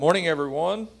Morning,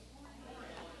 everyone.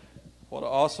 What an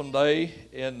awesome day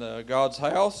in God's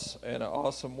house and an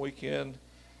awesome weekend.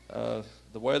 The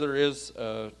weather is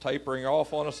tapering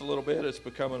off on us a little bit. It's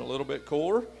becoming a little bit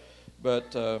cooler,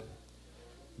 but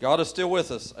God is still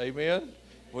with us. Amen.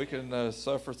 We can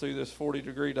suffer through this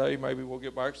 40-degree day. Maybe we'll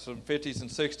get back to some 50s and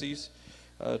 60s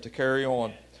to carry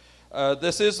on.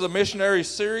 This is the Mission-Aries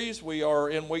series. We are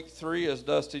in week 3, as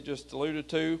Dusty just alluded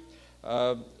to.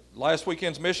 Last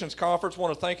weekend's missions conference. I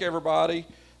want to thank everybody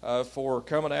for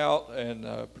coming out and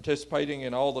participating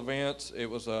in all the events. It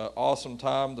was an awesome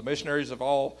time. The missionaries have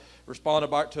all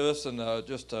responded back to us and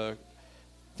just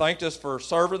thanked us for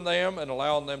serving them and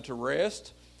allowing them to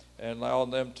rest and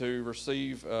allowing them to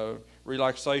receive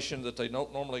relaxation that they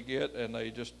don't normally get. And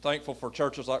they just thankful for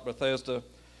churches like Bethesda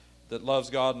that loves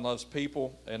God and loves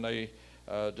people. And they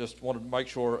just wanted to make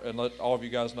sure and let all of you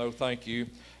guys know thank you.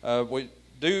 We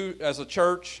do as a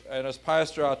church and as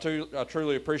pastor, I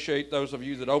truly appreciate those of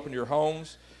you that open your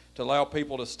homes to allow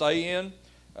people to stay in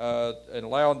and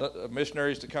allow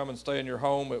missionaries to come and stay in your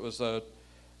home.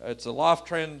 It's a life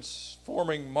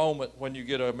transforming moment when you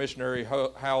get a missionary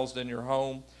housed in your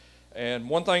home. And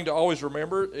one thing to always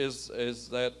remember is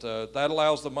that that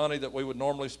allows the money that we would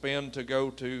normally spend to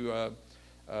go to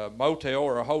a motel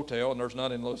or a hotel, and there's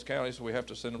none in Lewis County, so we have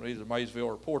to send them to either Maysville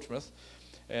or Portsmouth.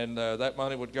 And that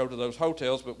money would go to those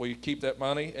hotels, but we keep that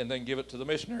money and then give it to the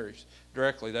missionaries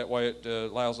directly. That way it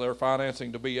allows their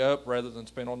financing to be up rather than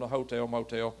spend on the hotel,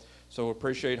 motel. So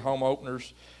appreciate home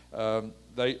openers.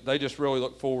 They just really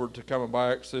look forward to coming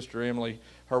back. Sister Emily,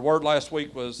 her word last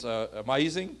week was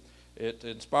amazing. It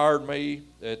inspired me.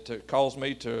 It caused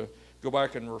me to go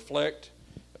back and reflect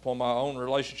upon my own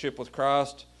relationship with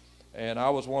Christ. And I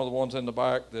was one of the ones in the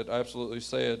back that absolutely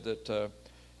said that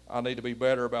I need to be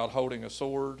better about holding a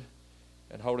sword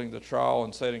and holding the trowel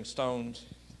and setting stones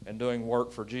and doing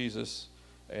work for Jesus,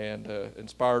 and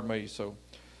inspired me. So,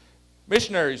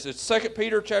 missionaries, it's 2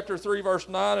 Peter chapter 3, verse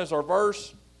 9 is our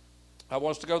verse. I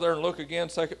want us to go there and look again,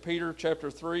 2 Peter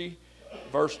chapter 3,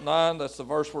 verse 9. That's the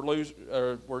verse we're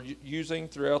using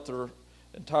throughout the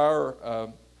entire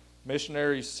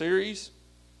missionary series.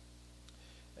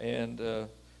 And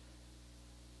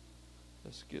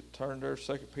let's get turned there,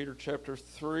 2 Peter chapter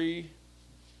 3,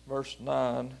 verse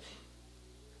 9.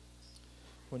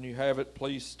 When you have it,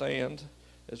 please stand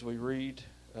as we read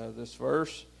this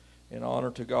verse in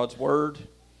honor to God's Word.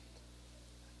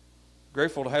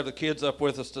 Grateful to have the kids up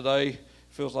with us today.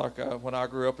 Feels like when I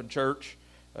grew up in church,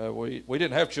 we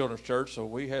didn't have children's church, so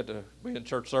we had to be in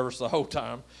church service the whole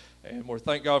time. And we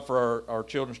thank God for our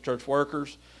children's church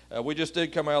workers. We just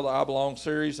did come out of the I Belong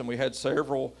series, and we had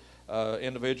several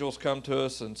individuals come to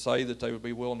us and say that they would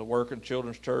be willing to work in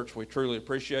children's church. We truly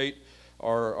appreciate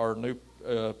our new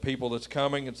people that's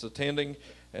coming, that's attending,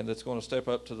 and that's going to step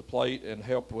up to the plate and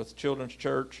help with children's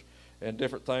church and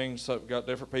different things. So we've got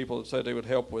different people that said they would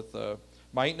help with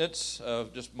maintenance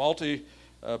of just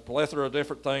plethora of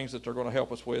different things that they're going to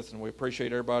help us with, and we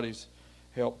appreciate everybody's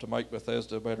help to make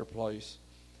Bethesda a better place.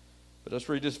 But let's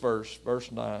read this verse,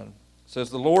 verse 9. It says,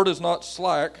 "The Lord is not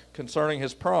slack concerning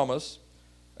his promise,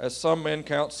 as some men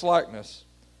count slackness,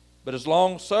 but is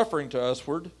long-suffering to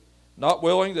usward, not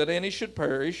willing that any should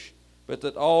perish, but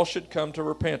that all should come to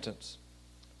repentance."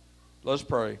 Let's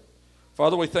pray.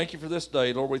 Father, we thank you for this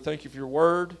day. Lord, we thank you for your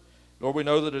word. Lord, we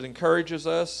know that it encourages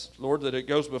us. Lord, that it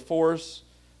goes before us,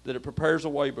 that it prepares a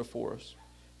way before us.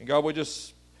 And God, we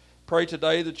just pray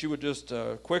today that you would just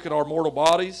quicken our mortal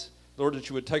bodies. Lord, that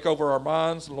you would take over our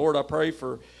minds. And Lord, I pray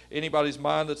for anybody's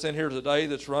mind that's in here today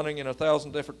that's running in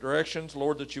 1,000 different directions.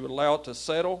 Lord, that you would allow it to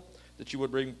settle, that you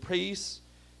would bring peace.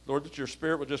 Lord, that your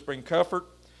Spirit would just bring comfort.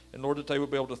 And Lord, that they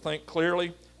would be able to think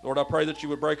clearly. Lord, I pray that you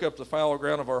would break up the fallow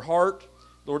ground of our heart.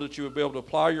 Lord, that you would be able to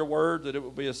apply your word, that it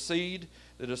would be a seed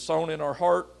that is sown in our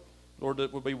heart. Lord, that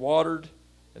it would be watered,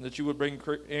 and that you would bring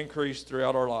increase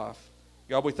throughout our life.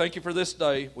 God, we thank you for this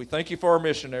day. We thank you for our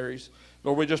missionaries.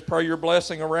 Lord, we just pray your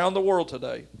blessing around the world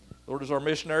today. Lord, as our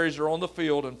missionaries are on the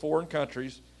field in foreign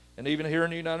countries and even here in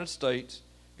the United States,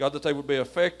 God, that they would be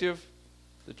effective,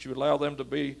 that you would allow them to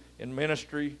be in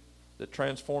ministry that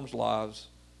transforms lives.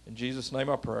 In Jesus' name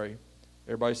I pray.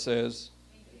 Everybody says,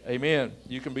 Amen.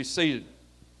 You can be seated.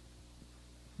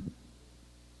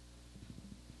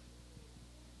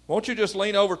 Won't you just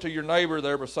lean over to your neighbor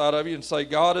there beside of you and say,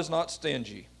 God is not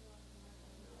stingy.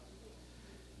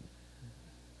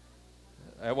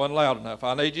 That wasn't loud enough.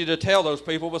 I need you to tell those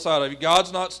people beside of you,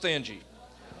 God's not stingy.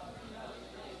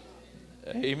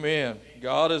 Amen.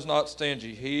 God is not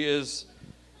stingy. He is,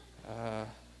 the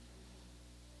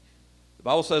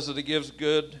Bible says that he gives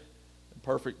good and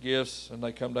perfect gifts, and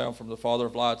they come down from the Father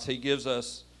of lights. He gives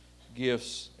us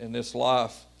gifts in this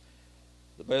life.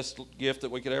 The best gift that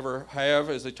we could ever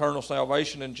have is eternal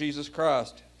salvation in Jesus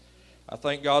Christ. I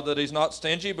thank God that He's not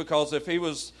stingy, because if He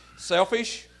was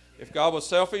selfish, if God was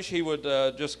selfish, He would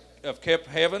just have kept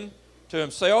heaven to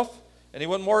Himself, and He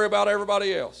wouldn't worry about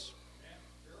everybody else.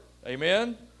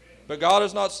 Amen? But God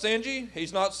is not stingy.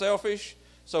 He's not selfish.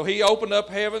 So He opened up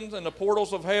heaven and the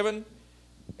portals of heaven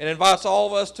and invites all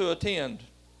of us to attend,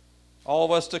 all of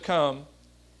us to come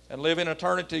and live in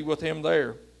eternity with Him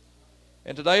there.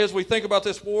 And today, as we think about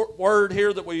this word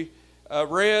here that we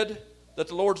read, that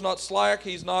the Lord's not slack,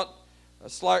 He's not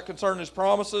slack concerning His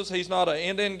promises, He's not an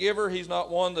end-in giver, He's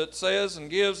not one that says and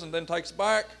gives and then takes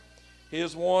back. He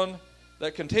is one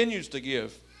that continues to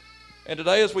give. And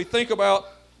today, as we think about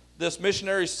this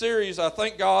missionary series, I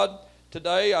thank God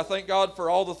today. I thank God for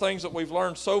all the things that we've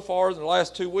learned so far in the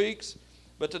last 2 weeks.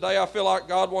 But today I feel like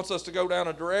God wants us to go down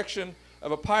a direction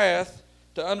of a path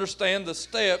to understand the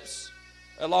steps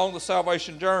along the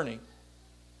salvation journey.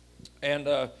 And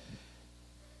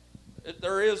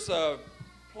there is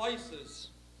places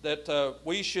that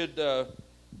we should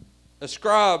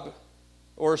ascribe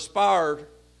or aspire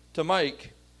to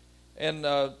make. And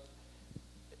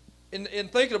in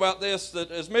thinking about this, that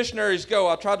as missionaries go,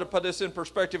 I tried to put this in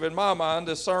perspective in my mind,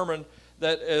 this sermon,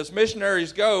 that as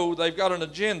missionaries go, they've got an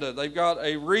agenda. They've got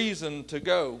a reason to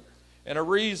go and a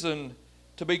reason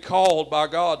to be called by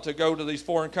God to go to these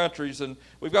foreign countries. And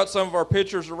we've got some of our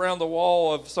pictures around the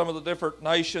wall of some of the different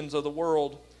nations of the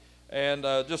world. And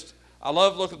I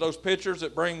love looking at those pictures.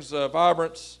 It brings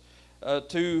vibrance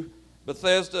to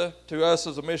Bethesda, to us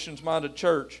as a missions-minded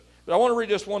church. But I want to read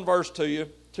just one verse to you,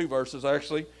 2 verses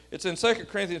actually. It's in 2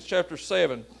 Corinthians chapter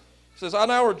 7. It says, I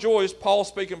now rejoice, Paul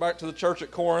speaking back to the church at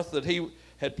Corinth that he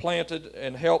had planted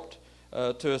and helped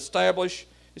to establish.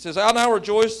 He says, I now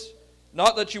rejoice,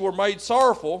 not that you were made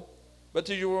sorrowful, but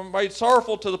that you were made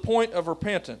sorrowful to the point of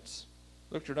repentance.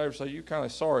 Look at your neighbor and say, you're kind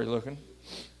of sorry looking.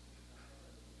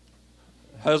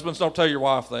 Husbands, don't tell your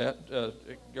wife that.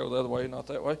 Go the other way, not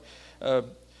that way.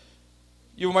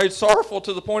 You were made sorrowful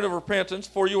to the point of repentance,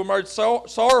 for you were made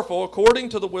sorrowful according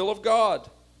to the will of God.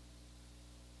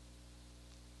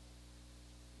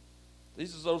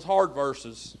 These are those hard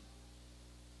verses,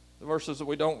 the verses that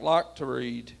we don't like to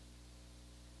read,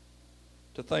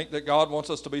 to think that God wants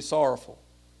us to be sorrowful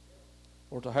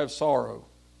or to have sorrow.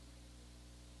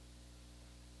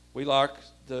 We like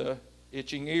the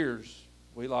itching ears.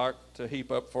 We like to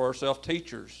heap up for ourselves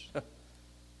teachers.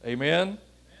 Amen?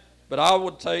 But I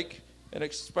would take and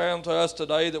expound to us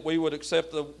today that we would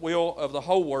accept the will of the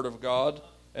whole Word of God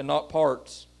and not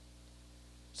parts.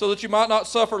 So that you might not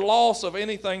suffer loss of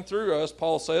anything through us,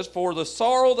 Paul says, for the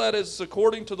sorrow that is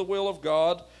according to the will of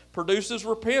God produces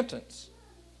repentance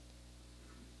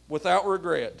without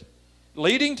regret,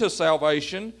 leading to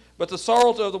salvation, but the sorrow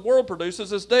of the world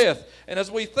produces is death. And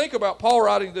as we think about Paul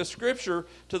writing this scripture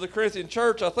to the Corinthian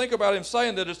church, I think about him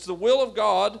saying that it's the will of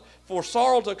God for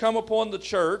sorrow to come upon the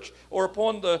church or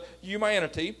upon the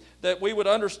humanity, that we would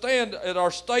understand that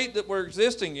our state that we're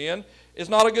existing in is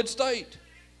not a good state.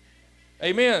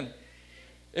 Amen.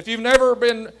 If you've never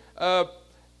been to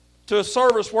a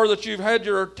service where that you've had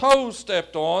your toes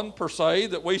stepped on, per se,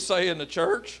 that we say in the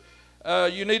church,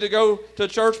 you need to go to a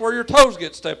church where your toes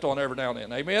get stepped on every now and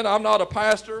then. Amen. I'm not a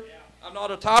pastor. I'm not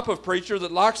a type of preacher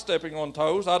that likes stepping on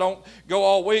toes. I don't go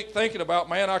all week thinking about,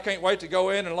 man, I can't wait to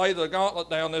go in and lay the gauntlet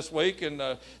down this week and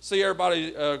see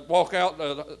everybody walk out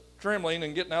trembling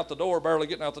and getting out the door, barely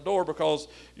getting out the door because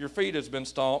your feet has been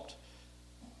stomped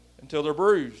until they're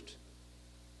bruised.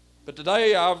 But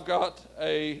today I've got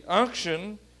a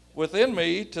unction within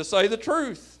me to say the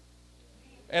truth.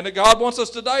 And that God wants us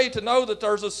today to know that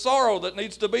there's a sorrow that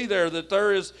needs to be there, that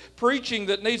there is preaching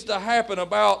that needs to happen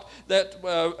about that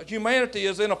humanity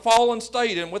is in a fallen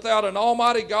state, and without an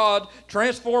almighty God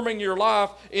transforming your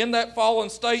life in that fallen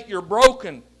state, you're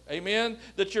broken. Amen?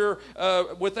 That you're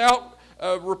without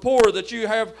rapport, that you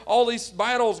have all these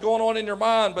battles going on in your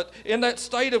mind, but in that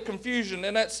state of confusion,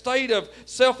 in that state of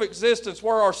self-existence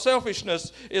where our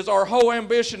selfishness is our whole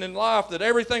ambition in life, that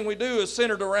everything we do is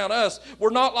centered around us, we're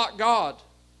not like God.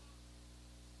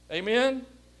 Amen?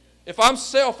 If I'm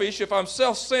selfish, if I'm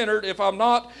self-centered, if I'm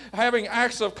not having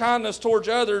acts of kindness towards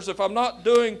others, if I'm not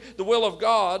doing the will of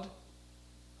God,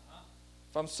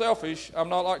 if I'm selfish, I'm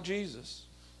not like Jesus.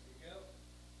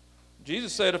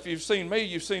 Jesus said, if you've seen me,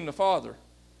 you've seen the Father.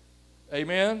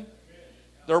 Amen?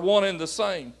 They're one and the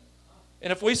same.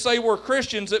 And if we say we're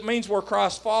Christians, it means we're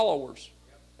Christ followers.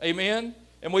 Amen?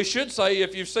 And we should say,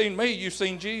 if you've seen me, you've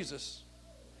seen Jesus.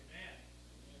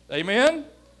 Amen?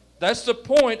 That's the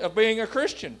point of being a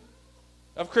Christian,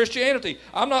 of Christianity.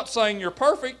 I'm not saying you're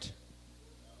perfect.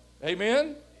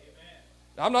 Amen?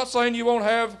 I'm not saying you won't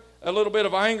have a little bit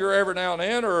of anger every now and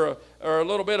then, or a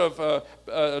little bit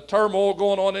of turmoil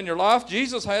going on in your life.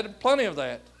 Jesus had plenty of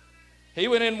that. He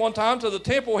went in one time to the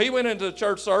temple. He went into the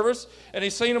church service, and he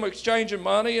seen them exchanging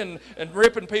money and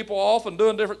ripping people off and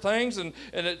doing different things. And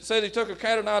it said he took a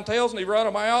cat of nine tails and he run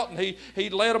them out, and he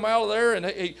led them out of there, and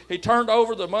he turned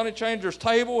over the money changer's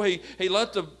table. He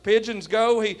let the pigeons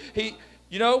go.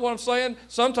 You know what I'm saying?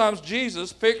 Sometimes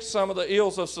Jesus fixed some of the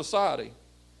ills of society.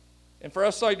 And for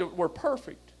us to say that we're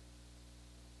perfect,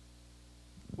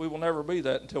 we will never be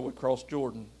that until we cross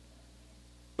Jordan.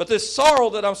 But this sorrow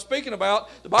that I'm speaking about,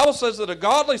 the Bible says that a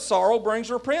godly sorrow brings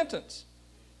repentance.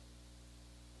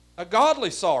 A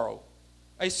godly sorrow.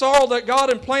 A sorrow that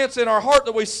God implants in our heart,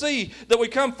 that we see, that we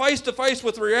come face to face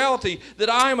with reality, that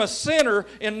I am a sinner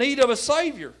in need of a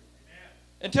Savior. Amen.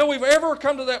 Until we've ever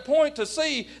come to that point to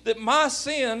see that my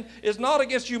sin is not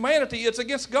against humanity, it's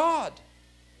against God.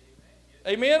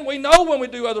 Amen. We know when we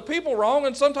do other people wrong,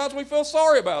 and sometimes we feel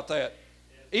sorry about that,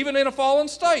 even in a fallen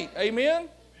state. Amen.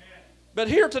 But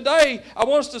here today, I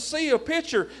want us to see a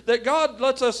picture that God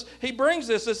lets us, He brings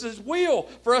this. It's His will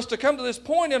for us to come to this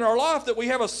point in our life that we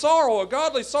have a sorrow, a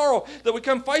godly sorrow, that we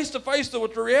come face to face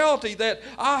with the reality that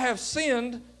I have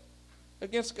sinned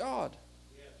against God.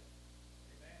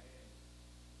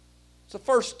 It's the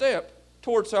first step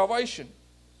toward salvation.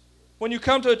 When you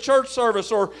come to a church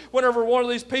service, or whenever one of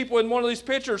these people in one of these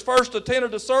pictures first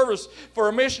attended a service for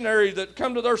a missionary that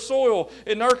come to their soil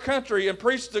in their country and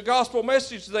preached the gospel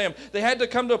message to them, they had to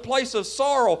come to a place of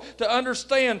sorrow to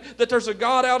understand that there's a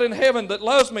God out in heaven that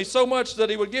loves me so much that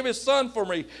He would give His Son for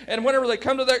me. And whenever they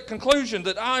come to that conclusion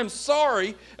that I'm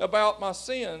sorry about my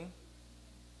sin,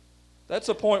 that's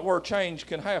a point where change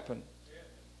can happen.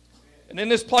 And in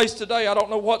this place today, I don't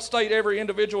know what state every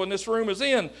individual in this room is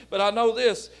in, but I know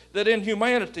this, that in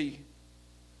humanity,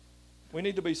 we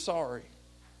need to be sorry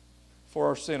for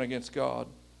our sin against God.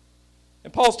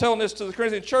 And Paul's telling this to the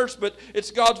Corinthian church, but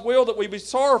it's God's will that we be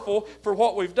sorrowful for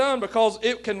what we've done, because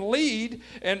it can lead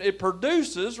and it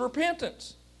produces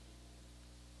repentance.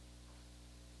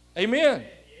 Amen.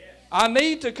 I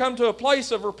need to come to a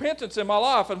place of repentance in my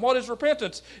life. And what is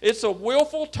repentance? It's a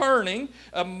willful turning,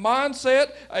 a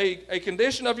mindset, a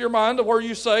condition of your mind to where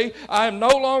you say, I am no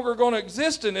longer going to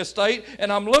exist in this state, and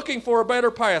I'm looking for a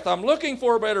better path. I'm looking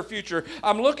for a better future.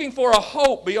 I'm looking for a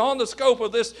hope beyond the scope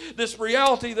of this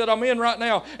reality that I'm in right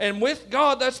now. And with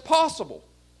God, that's possible.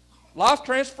 Life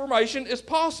transformation is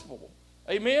possible.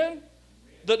 Amen?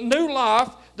 The new life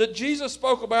that Jesus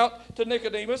spoke about to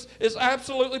Nicodemus is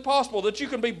absolutely possible, that you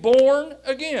can be born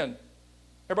again.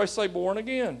 Everybody say born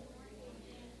again.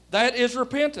 That is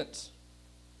repentance.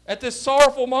 At this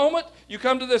sorrowful moment, you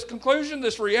come to this conclusion,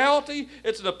 this reality.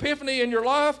 It's an epiphany in your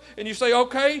life, and you say,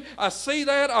 okay, I see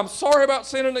that. I'm sorry about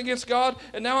sinning against God,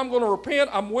 and now I'm going to repent.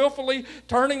 I'm willfully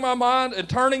turning my mind and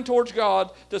turning towards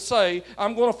God to say,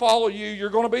 I'm going to follow you.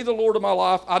 You're going to be the Lord of my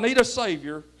life. I need a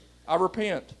Savior. I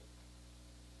repent.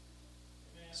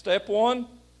 Step 1,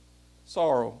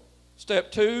 sorrow.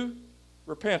 Step 2,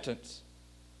 repentance.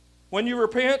 When you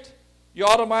repent, you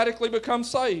automatically become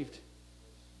saved.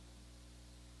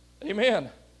 Amen.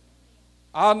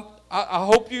 I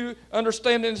hope you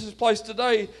understand in this place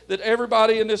today that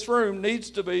everybody in this room needs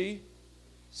to be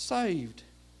saved.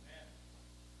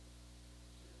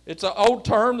 It's an old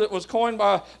term that was coined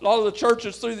by a lot of the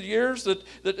churches through the years, that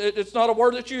it's not a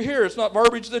word that you hear. It's not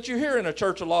verbiage that you hear in a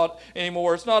church a lot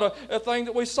anymore. It's not a thing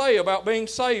that we say about being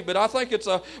saved. But I think it's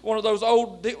one of those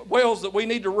old wells that we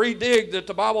need to redig, that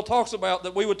the Bible talks about,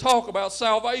 that we would talk about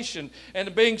salvation.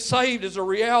 And being saved is a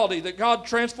reality, that God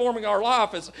transforming our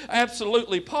life is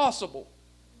absolutely possible.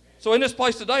 So in this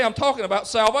place today, I'm talking about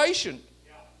salvation.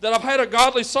 That I've had a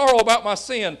godly sorrow about my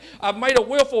sin. I've made a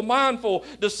willful, mindful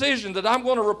decision that I'm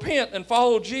going to repent and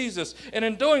follow Jesus. And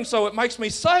in doing so, it makes me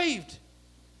saved.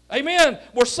 Amen.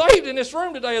 We're saved in this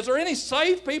room today. Is there any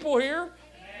saved people here? Amen.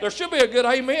 There should be a good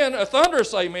amen, a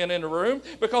thunderous amen in the room.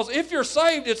 Because if you're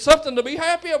saved, it's something to be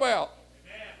happy about.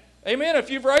 Amen. Amen. If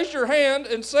you've raised your hand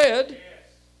and said, yes,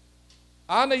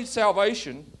 I need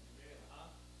salvation,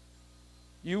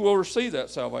 you will receive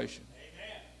that salvation.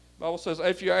 The Bible says,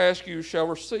 if you ask, you shall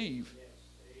receive. Yes.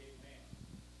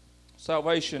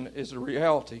 Salvation is a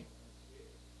reality.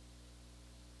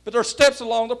 But there are steps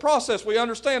along the process. We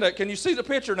understand that. Can you see the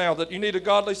picture now, that you need a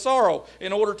godly sorrow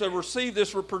in order to receive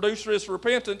this, produce this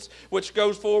repentance, which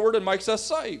goes forward and makes us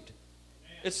saved?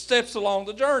 Amen. It's steps along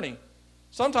the journey.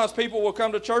 Sometimes people will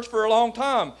come to church for a long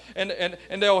time, and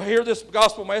they'll hear this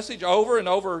gospel message over and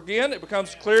over again. It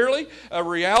becomes clearly a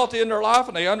reality in their life,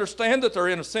 and they understand that they're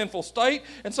in a sinful state.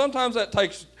 And sometimes that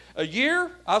takes a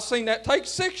year. I've seen that take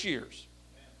 6 years.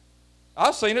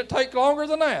 I've seen it take longer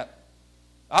than that.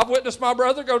 I've witnessed my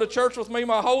brother go to church with me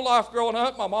my whole life growing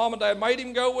up. My mom and dad made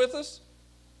him go with us.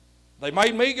 They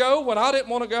made me go when I didn't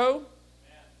want to go.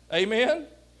 Amen.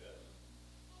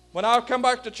 When I come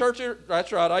back to church,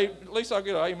 that's right. At least I'll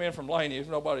get an amen from Laney if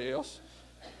nobody else.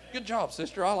 Good job,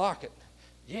 sister. I like it.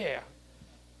 Yeah.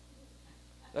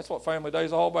 That's what Family Day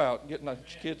is all about, getting the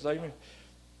kids amen.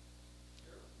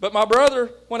 But my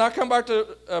brother, when I come back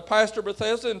to Pastor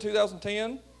Bethesda in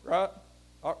 2010, right?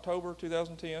 October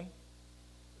 2010.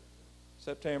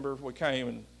 September, we came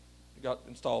and got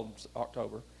installed in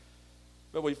October.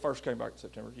 But we first came back in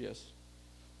September, yes.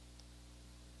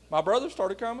 My brother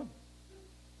started coming.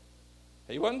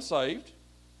 He wasn't saved.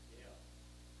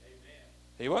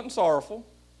 He wasn't sorrowful.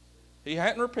 He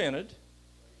hadn't repented.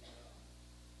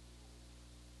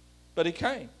 But he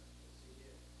came.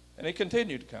 And he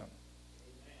continued to come.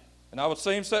 And I would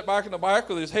see him sit back in the back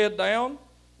with his head down,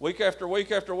 week after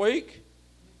week after week.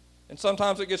 And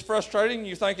sometimes it gets frustrating.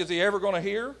 You think, is he ever going to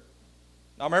hear?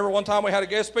 I remember one time we had a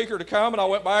guest speaker to come, and I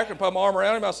went back and put my arm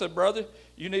around him. I said, brother,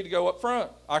 you need to go up front.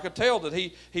 I could tell that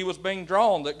he was being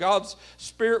drawn, that God's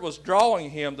Spirit was drawing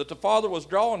him, that the Father was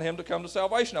drawing him to come to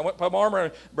salvation. I went and put my arm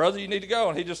around him. Brother, you need to go.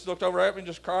 And he just looked over at me and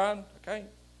just crying. I came.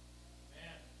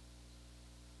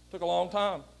 Took a long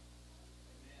time.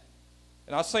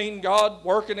 And I seen God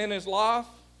working in his life,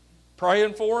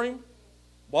 praying for him,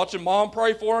 watching Mom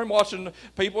pray for him, watching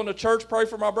people in the church pray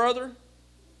for my brother.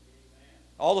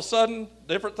 All of a sudden,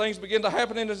 different things begin to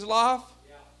happen in his life.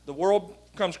 The world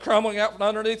comes crumbling out from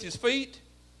underneath his feet.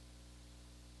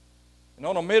 And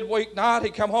on a midweek night, he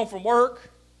come home from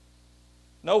work,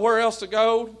 nowhere else to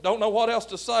go, don't know what else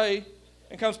to say,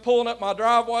 and comes pulling up my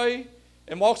driveway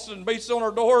and walks and beats on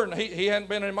our door. And he hadn't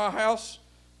been in my house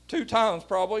 2 times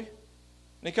probably.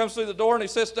 And he comes through the door and he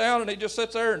sits down and he just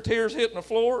sits there and tears hitting the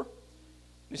floor.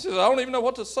 He says, I don't even know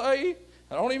what to say.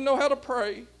 I don't even know how to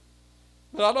pray.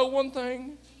 But I know one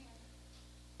thing.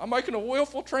 I'm making a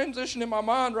willful transition in my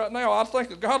mind right now. I think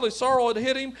a godly sorrow had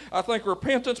hit him. I think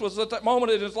repentance was at that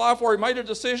moment in his life where he made a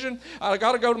decision. I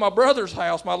got to go to my brother's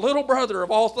house, my little brother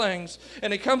of all things.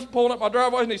 And he comes pulling up my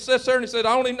driveway and he sits there and he said,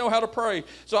 I don't even know how to pray.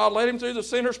 So I led him through the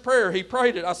sinner's prayer. He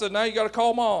prayed it. I said, now you got to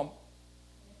call Mom.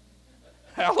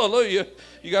 Hallelujah.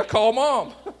 You got to call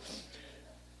Mom.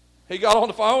 He got on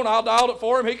the phone. I dialed it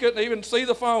for him. He couldn't even see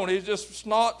the phone. He was just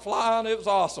snot flying. It was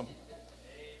awesome.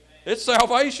 It's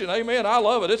salvation. Amen. I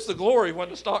love it. It's the glory when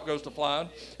the stock goes to flying.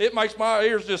 It makes my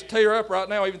ears just tear up right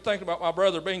now even thinking about my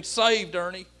brother being saved,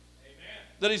 Ernie. Amen.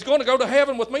 That he's going to go to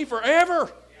heaven with me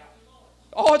forever.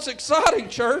 Oh, it's exciting,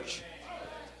 church.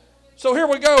 So here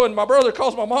we go, and my brother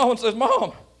calls my mom and says,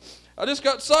 Mom, I just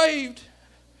got saved.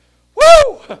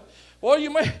 Woo! What do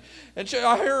you mean? And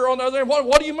I hear her on the other end,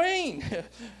 what do you mean?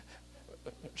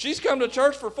 She's come to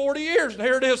church for 40 years, and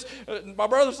here it is. My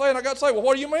brother's saying, I got saved. Well,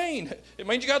 what do you mean? It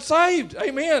means you got saved.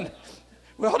 Amen.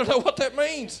 We ought to know what that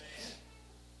means.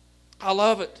 I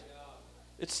love it.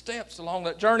 It's steps along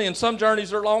that journey, and some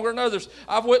journeys are longer than others.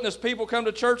 I've witnessed people come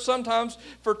to church sometimes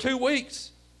for 2 weeks.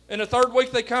 In the 3rd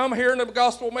week they come, hearing the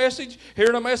gospel message,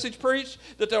 hearing a message preached,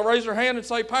 that they'll raise their hand and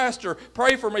say, Pastor,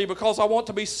 pray for me because I want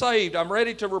to be saved. I'm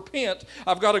ready to repent.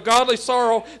 I've got a godly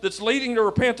sorrow that's leading to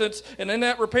repentance, and in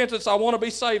that repentance I want to be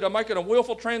saved. I'm making a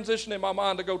willful transition in my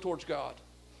mind to go towards God.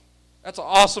 That's an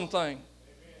awesome thing.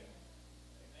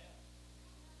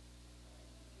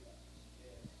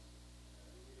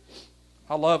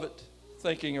 I love it,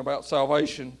 thinking about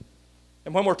salvation.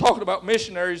 And when we're talking about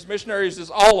missionaries, missionaries is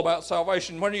all about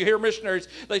salvation. When you hear missionaries,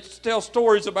 they tell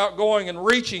stories about going and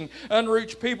reaching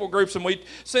unreached people groups. And we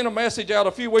sent a message out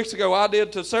a few weeks ago, I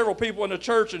did, to several people in the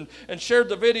church and shared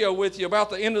the video with you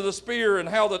about the end of the spear and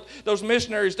how those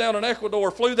missionaries down in Ecuador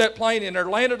flew that plane in there,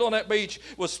 landed on that beach,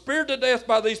 was speared to death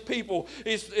by these people,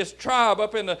 his tribe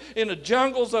up in the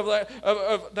jungles of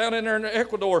down in there in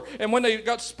Ecuador. And when they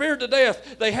got speared to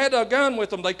death, they had a gun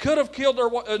with them. They could have killed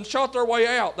and shot their way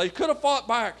out. They could have fought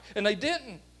back, and they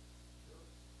didn't.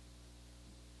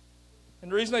 And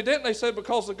the reason they didn't, they said,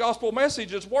 because the gospel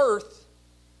message is worth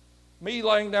me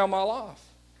laying down my life.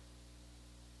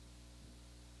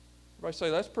 Everybody say,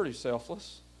 that's pretty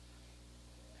selfless.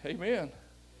 Amen.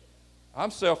 I'm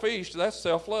selfish, that's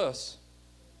selfless.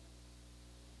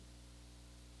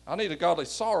 I need a godly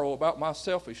sorrow about my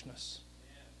selfishness.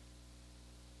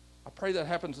 I pray that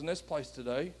happens in this place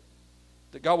today,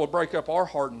 that God will break up our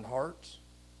hardened hearts,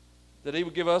 that He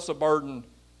would give us a burden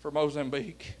for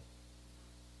Mozambique.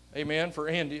 Amen. For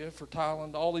India, for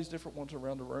Thailand, all these different ones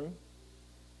around the room.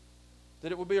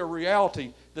 That it would be a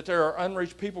reality that there are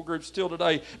unreached people groups still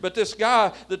today. But this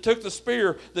guy that took the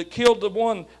spear that killed the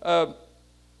one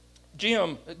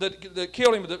Jim that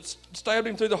killed him, that stabbed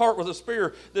him through the heart with a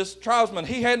spear, this tribesman,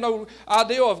 he had no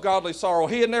idea of godly sorrow.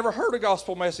 He had never heard a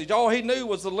gospel message. All he knew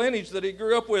was the lineage that he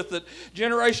grew up with, that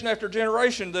generation after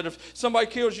generation, that if somebody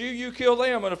kills you, you kill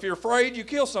them, and if you're afraid, you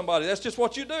kill somebody. That's just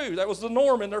what you do. That was the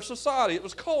norm in their society. It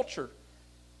was culture.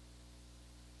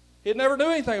 He'd never knew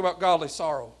anything about godly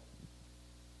sorrow.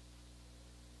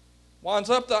 Winds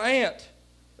up the aunt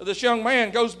of this young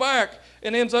man, goes back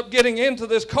and ends up getting into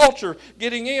this culture,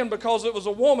 getting in because it was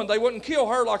a woman. They wouldn't kill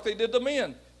her like they did the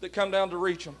men that come down to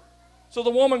reach them. So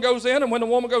the woman goes in, and when the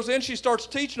woman goes in, she starts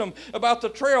teaching them about the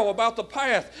trail, about the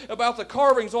path, about the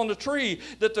carvings on the tree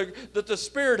that the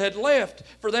Spirit had left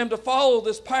for them to follow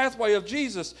this pathway of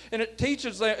Jesus. And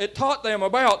it taught them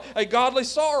about a godly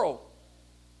sorrow.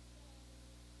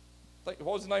 What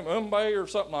was his name? Umbe or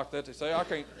something like that. They say I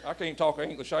can't talk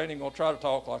English. I ain't even gonna try to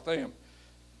talk like them.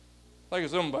 I think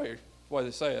it's Umbe, the way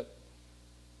they say it.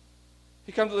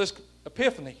 He comes to this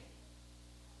epiphany.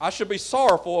 I should be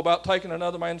sorrowful about taking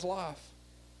another man's life.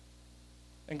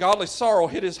 And godly sorrow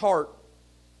hit his heart,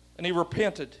 and he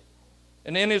repented.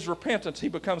 And in his repentance, he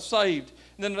becomes saved.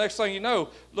 And then the next thing you know,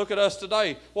 look at us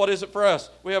today. What is it for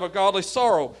us? We have a godly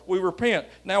sorrow. We repent.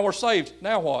 Now we're saved.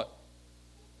 Now what?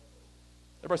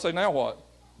 Everybody say, now what?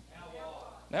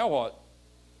 Now what?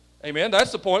 Amen.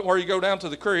 That's the point where you go down to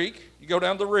the creek, you go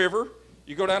down to the river,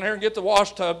 you go down here and get the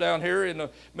wash tub down here in the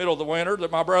middle of the winter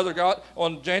that my brother got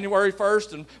on January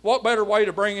 1st. And what better way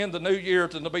to bring in the new year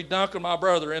than to be dunking my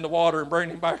brother in the water and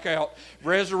bring him back out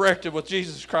resurrected with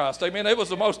Jesus Christ. Amen. It was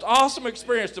the most awesome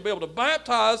experience to be able to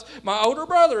baptize my older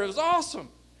brother. It was awesome.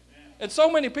 And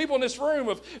so many people in this room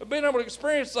have been able to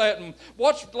experience that and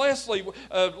watch Leslie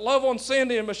love on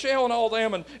Cindy and Michelle and all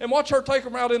them and watch her take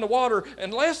them out in the water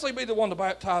and Leslie be the one to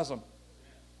baptize them.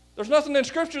 There's nothing in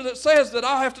Scripture that says that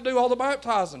I have to do all the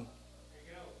baptizing.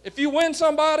 If you win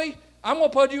somebody, I'm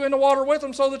going to put you in the water with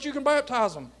them so that you can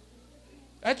baptize them.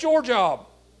 That's your job.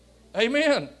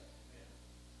 Amen. The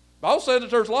Bible said that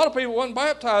there's a lot of people who wasn't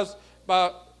baptized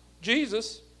by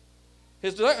Jesus.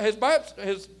 His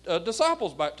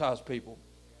disciples baptized people.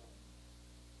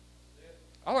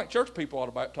 I think church people ought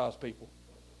to baptize people.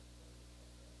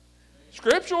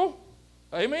 Scriptural.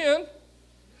 Amen.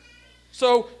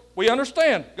 So we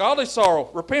understand godly sorrow,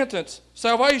 repentance,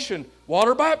 salvation,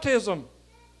 water baptism.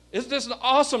 Isn't this an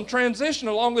awesome transition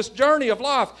along this journey of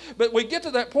life? But we get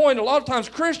to that point, a lot of times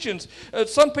Christians,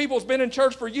 some people have been in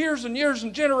church for years and years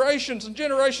and generations and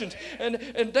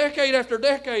decade after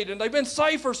decade, and they've been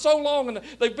saved for so long, and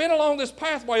they've been along this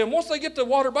pathway, and once they get to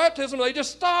water baptism, they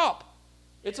just stop.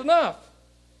 It's enough.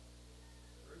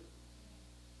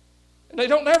 And they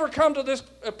don't ever come to this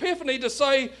epiphany to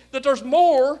say that there's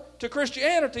more to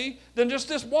Christianity than just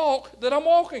this walk that I'm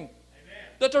walking.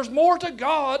 That there's more to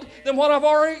God than what I've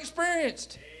already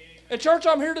experienced. And church,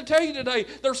 I'm here to tell you today,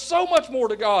 there's so much more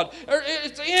to God.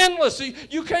 It's endless.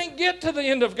 You can't get to the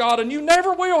end of God, and you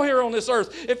never will here on this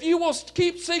earth. If you will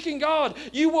keep seeking God,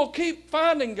 you will keep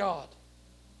finding God.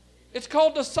 It's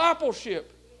called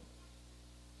discipleship.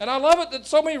 And I love it that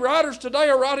so many writers today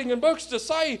are writing in books to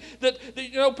say that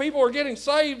people are getting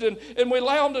saved, and we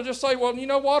allow them to just say, well,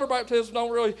 water baptism don't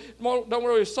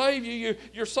really save you.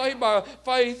 You're saved by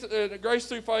faith, grace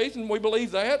through faith, and we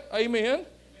believe that. Amen.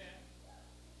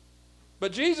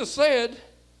 But Jesus said,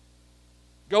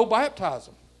 go baptize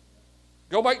them.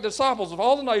 Go make disciples of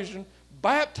all the nations,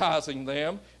 baptizing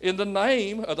them in the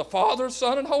name of the Father,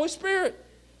 Son, and Holy Spirit.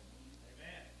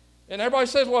 And everybody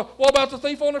says, well, what about the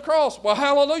thief on the cross? Well,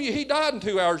 hallelujah, he died in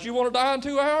 2 hours. You want to die in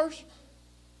 2 hours?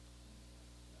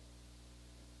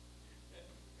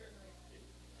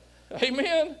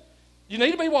 Amen. You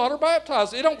need to be water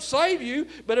baptized. It don't save you,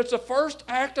 but it's the first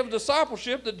act of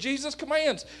discipleship that Jesus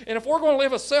commands. And if we're going to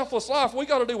live a selfless life, we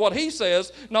got to do what he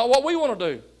says, not what we want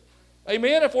to do.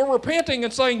 Amen. If we're repenting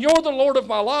and saying, you're the Lord of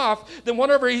my life, then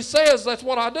whatever he says, that's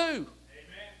what I do.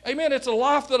 Amen. It's a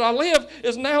life that I live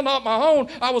is now not my own.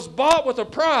 I was bought with a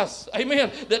price,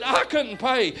 amen, that I couldn't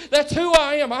pay. That's who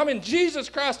I am. I'm in Jesus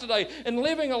Christ today and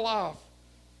living a life,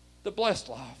 the blessed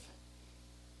life.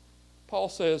 Paul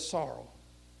says sorrow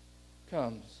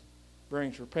comes,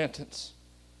 brings repentance,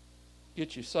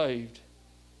 gets you saved.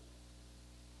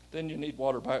 Then you need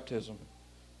water baptism.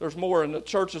 There's more, and the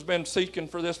church has been seeking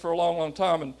for this for a long, long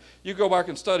time. And you go back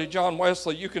and study John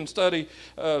Wesley. You can study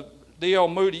D.L.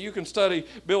 Moody, you can study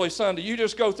Billy Sunday. You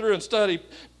just go through and study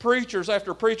preachers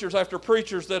after preachers after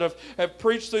preachers that have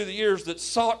preached through the years, that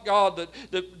sought God,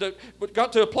 that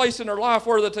got to a place in their life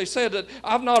where that they said that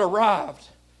I've not arrived.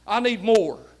 I need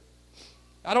more.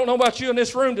 I don't know about you in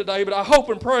this room today, but I hope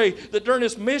and pray that during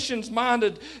this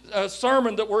missions-minded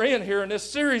sermon that we're in here, in this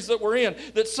series that we're in,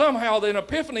 that somehow, an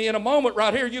epiphany in a moment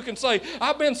right here, you can say,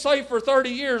 I've been saved for 30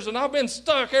 years, and I've been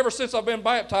stuck ever since I've been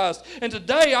baptized. And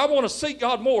today, I want to seek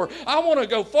God more. I want to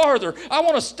go farther. I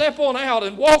want to step on out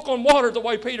and walk on water the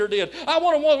way Peter did. I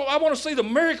want to see the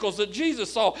miracles that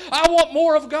Jesus saw. I want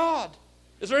more of God.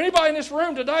 Is there anybody in this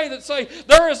room today that say,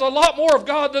 there is a lot more of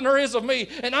God than there is of me,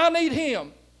 and I need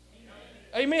Him?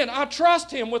 Amen. I trust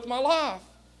Him with my life.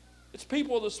 It's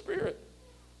people of the Spirit.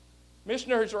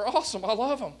 Missionaries are awesome. I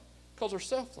love them because they're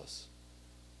selfless.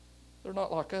 They're not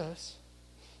like us.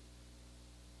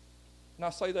 And I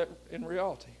say that in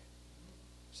reality.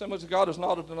 Assemblies of God is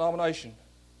not a denomination.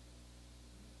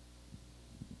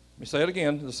 Let me say it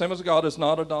again. The Assemblies of God is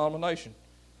not a denomination.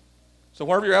 So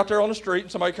whenever you're out there on the street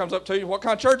and somebody comes up to you, what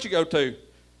kind of church you go to?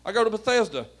 I go to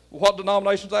Bethesda. What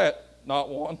denomination's that? Not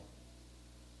one.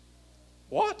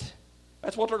 What?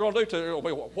 That's what they're going to do to you.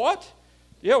 What?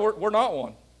 Yeah, we're not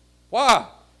one. Why?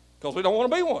 Because we don't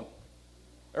want to be one.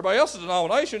 Everybody else's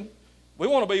denomination, we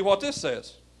want to be what this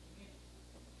says.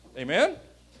 Amen?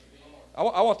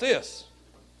 I want this.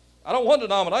 I don't want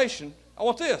denomination. I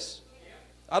want this.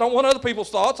 I don't want other people's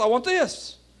thoughts. I want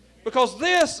this. Because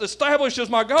this establishes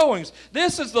my goings.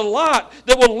 This is the light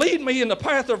that will lead me in the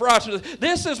path of righteousness.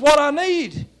 This is what I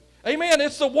need. Amen.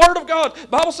 It's the Word of God. The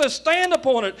Bible says stand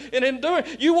upon it. And in doing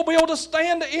it, you will be able to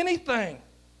stand to anything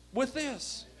with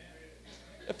this.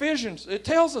 Ephesians, it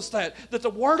tells us that the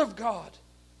Word of God,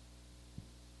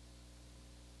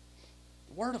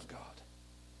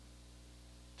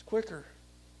 it's quicker,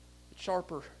 it's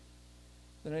sharper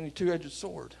than any two-edged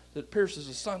sword that pierces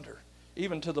asunder,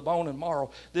 even to the bone and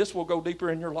marrow. This will go deeper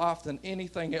in your life than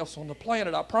anything else on the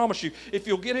planet. I promise you, if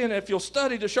you'll get in, if you'll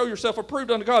study to show yourself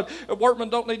approved unto God, workmen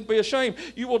don't need to be ashamed.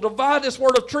 You will divide this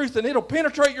word of truth, and it'll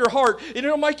penetrate your heart, and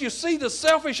it'll make you see the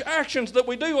selfish actions that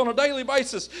we do on a daily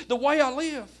basis, the way I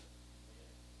live.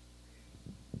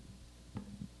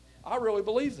 I really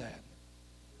believe that.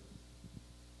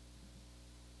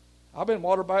 I've been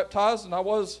water baptized, and I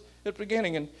was at the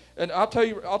beginning, and I'll tell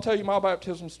you my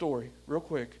baptism story real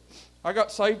quick. I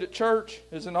got saved at church.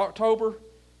 It was in October.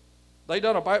 They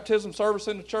done a baptism service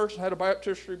in the church and had a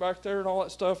baptistry back there and all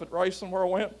that stuff at Racing where I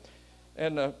went.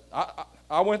 And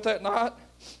I went that night,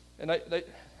 and they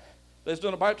was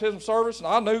doing a baptism service, and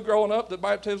I knew growing up that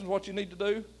baptism is what you need to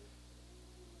do.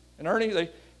 And Ernie, the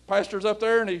pastor's up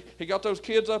there, and he got those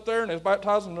kids up there, and he was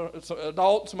baptizing an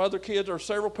adult and some other kids, or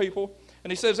several people.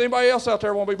 And he says, anybody else out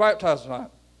there want to be baptized tonight?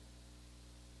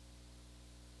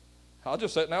 I was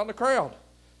just sitting out in the crowd.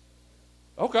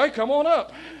 Okay, come on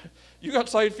up. You got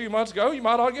saved a few months ago. You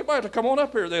might ought to get back to come on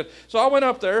up here then. So I went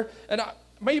up there, and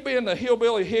me being the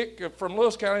hillbilly hick from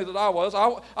Lewis County that I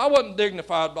wasn't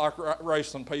dignified like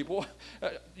racing people.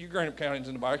 You Greenup County's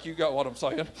in the back. You got what I'm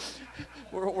saying.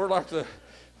 We're like the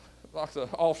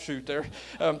offshoot there.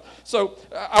 So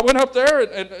I went up there,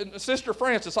 and Sister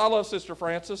Francis, I love Sister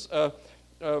Francis,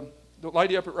 the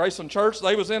lady up at Racing Church,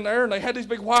 they was in there, and they had these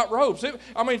big white robes.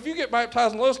 If you get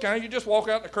baptized in Lewis County, you just walk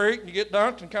out in the creek, and you get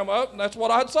dunked and come up, and that's what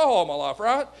I'd saw all my life,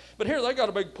 right? But here they got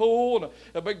a big pool and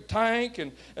a big tank,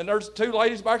 and there's two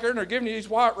ladies back there, and they're giving you these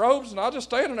white robes, and I was just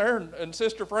standing there, and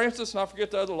Sister Francis, and I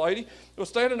forget the other lady, was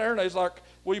standing there, and they was like,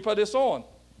 will you put this on?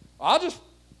 I'll just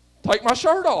take my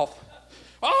shirt off.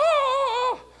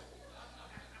 Ah!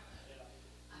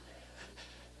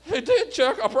 It did,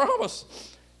 Chuck, I promise.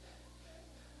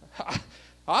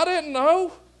 I didn't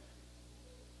know.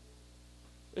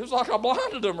 It was like I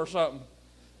blinded them or something.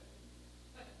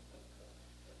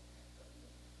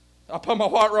 I put my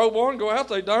white robe on, go out,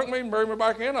 they dunk me and bring me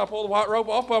back in. I pull the white robe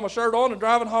off, put my shirt on, and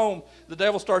driving home, the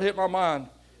devil started hitting my mind.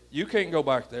 You can't go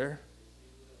back there.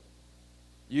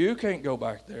 You can't go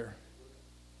back there.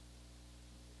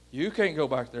 You can't go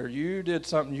back there. You did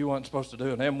something you weren't supposed to do,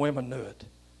 and them women knew it.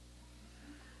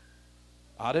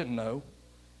 I didn't know.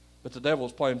 But the devil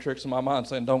was playing tricks in my mind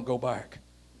saying, don't go back.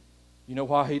 You know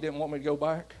why he didn't want me to go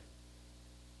back?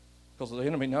 Because the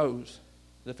enemy knows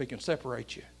that if he can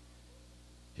separate you,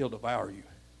 he'll devour you.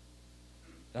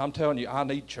 And I'm telling you, I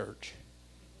need church.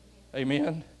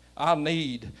 Amen? I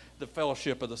need the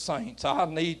fellowship of the saints. I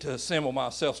need to assemble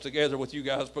myself together with you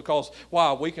guys because,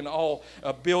 why? We can all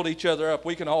build each other up.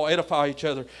 We can all edify each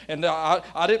other. And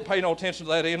I didn't pay no attention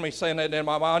to that enemy saying that in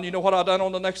my mind. You know what I done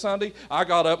on the next Sunday? I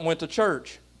got up and went to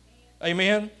church.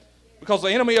 Amen? Because the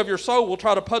enemy of your soul will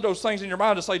try to put those things in your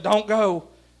mind and say, don't go.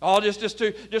 Oh, just go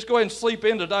ahead and sleep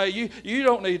in today. You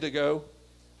don't need to go.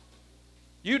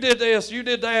 You did this, you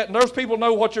did that, and those people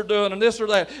know what you're doing, and this or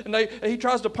that. And he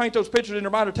tries to paint those pictures in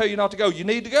your mind to tell you not to go. You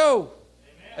need to go.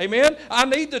 Amen? I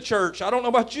need the church. I don't know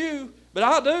about you. But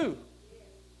I do.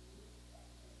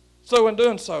 So in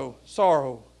doing so,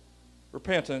 sorrow,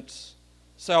 repentance,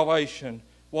 salvation,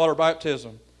 water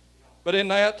baptism. But in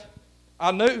that,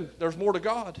 I knew there's more to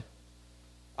God.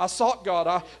 I sought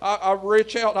God. I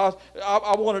reached out.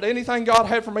 I wanted anything God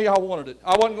had for me, I wanted it.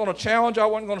 I wasn't going to challenge. I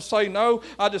wasn't going to say no.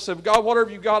 I just said, God, whatever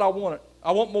you got, I want it.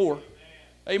 I want more.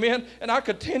 Amen. And I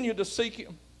continued to seek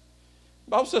Him.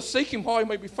 The Bible says, seek Him while He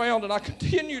may be found. And I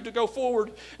continued to go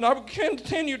forward. And I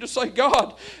continued to say,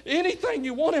 God, anything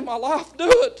you want in my life, do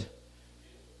it.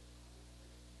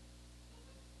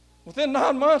 Within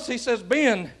 9 months, He says,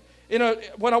 Ben,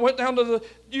 when I went down to the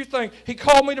youth thing, He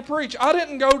called me to preach. I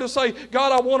didn't go to say,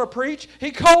 God, I want to preach.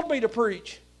 He called me to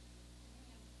preach.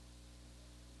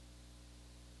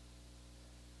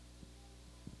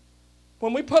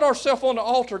 When we put ourselves on the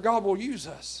altar, God will use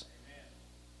us.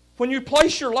 When you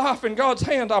place your life in God's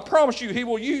hand, I promise you, He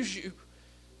will use you.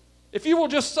 If you will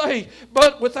just say,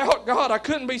 but without God, I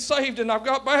couldn't be saved and I've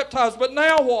got baptized, but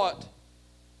now what?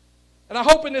 And I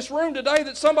hope in this room today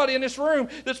that somebody in this room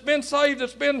that's been saved,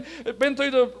 that's been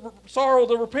through the sorrow,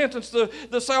 the repentance,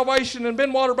 the salvation, and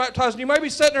been water baptized, and you may be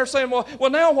sitting there saying, well,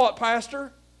 now what,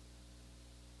 Pastor?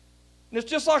 And it's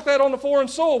just like that on the foreign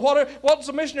soil. What does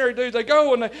a missionary do? They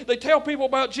go and they tell people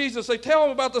about Jesus. They tell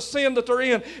them about the sin that they're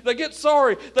in. They get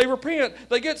sorry. They repent.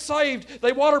 They get saved.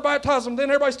 They water baptize them. Then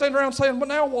everybody standing around saying, well,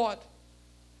 now what?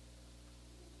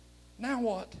 Now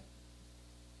what?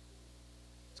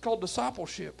 It's called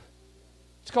discipleship.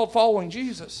 It's called following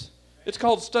Jesus. It's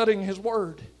called studying His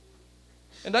Word.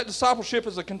 And that discipleship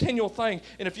is a continual thing.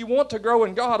 And if you want to grow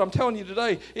in God, I'm telling you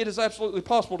today, it is absolutely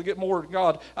possible to get more in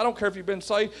God. I don't care if you've been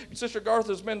saved. Sister Garth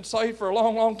has been saved for a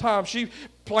long, long time. She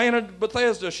planted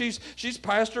Bethesda. She's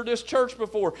pastored this church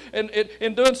before. And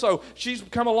in doing so, she's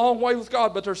come a long way with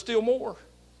God, but there's still more.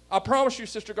 I promise you,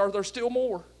 Sister Garth, there's still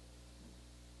more.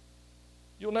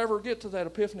 You'll never get to that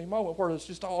epiphany moment where it's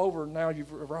just all over and now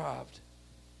you've arrived.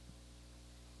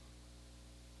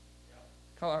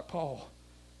 Kind of like Paul.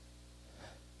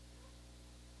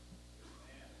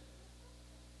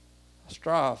 I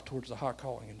strive towards the high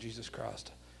calling in Jesus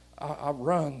Christ. I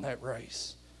run that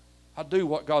race. I do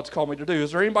what God's called me to do.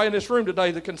 Is there anybody in this room today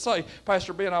that can say,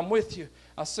 Pastor Ben, I'm with you?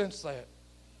 I sense that.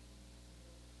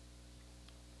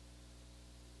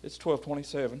 It's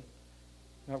 12:27. And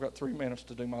I've got 3 minutes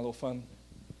to do my little fun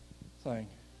thing.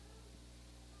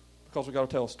 Because we've got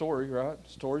to tell a story, right?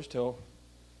 Stories tell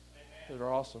that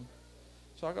are awesome.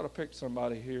 So I've got to pick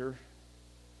somebody here.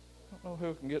 I don't know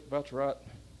who can get about the right.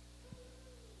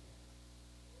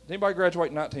 Did anybody graduate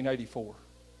in 1984?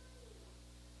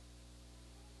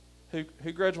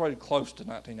 Who graduated close to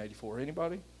 1984?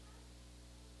 Anybody?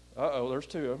 Uh-oh, there's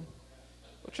 2 of them.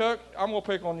 Well, Chuck, I'm going to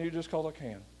pick on you just because I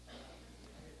can.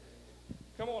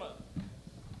 Come on up.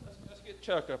 Let's get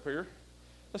Chuck up here.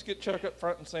 Let's get Chuck up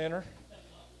front and center.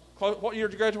 What year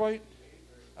did you graduate?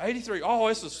 83. Oh,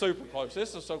 this is super close.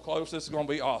 This is so close. This is going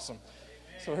to be awesome.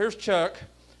 So here's Chuck.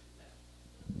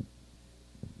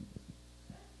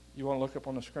 You want to look up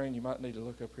on the screen? You might need to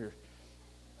look up here.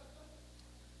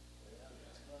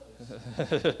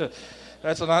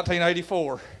 That's a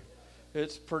 1984.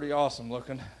 It's pretty awesome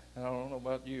looking. I don't know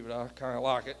about you, but I kind of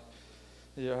like it.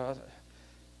 Yeah.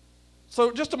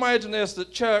 So just imagine this,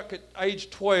 that Chuck at age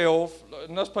 12,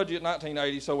 and let's pledge you at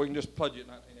 1980 so we can just pledge you at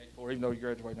 1984, even though you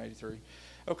graduated in 83.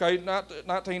 Okay,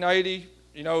 1980,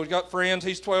 you know, he's got friends.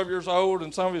 He's 12 years old,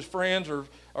 and some of his friends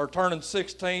are turning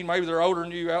 16. Maybe they're older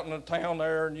than you out in the town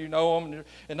there, and you know them.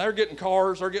 And they're getting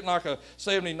cars. They're getting like a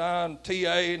 79 TA,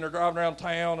 and they're driving around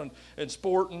town and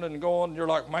sporting and going. And you're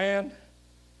like, man,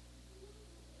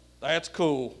 that's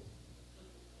cool.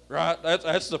 Right?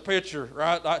 That's the picture,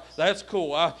 right? That's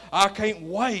cool. I can't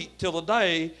wait till the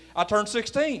day I turn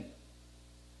 16.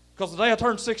 Because the day I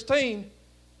turn 16,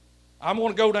 I'm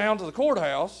going to go down to the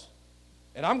courthouse,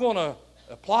 and I'm going to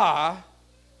apply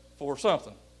for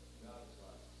something.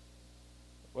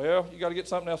 Well, you got to get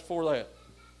something else before that.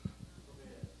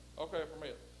 Okay,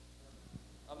 permit.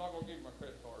 I'm not going to give you my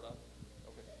credit card.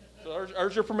 Okay. So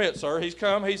there's your permit, sir. He's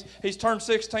come. He's turned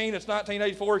 16. It's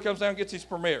 1984. He comes down and gets his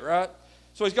permit, right?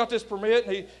 So he's got this permit.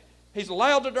 And he's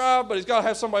allowed to drive, but he's got to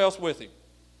have somebody else with him.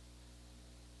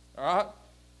 All right?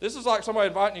 This is like somebody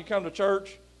inviting you to come to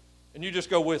church, and you just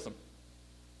go with them.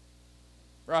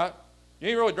 Right? You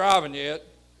ain't really driving yet.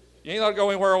 You ain't allowed to go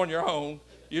anywhere on your own.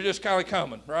 You're just kind of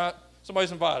coming, right?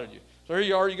 Somebody's invited you. So here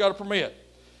you are, you got a permit.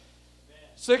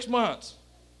 6 months.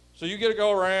 So you get to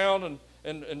go around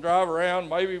and drive around.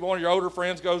 Maybe one of your older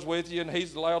friends goes with you, and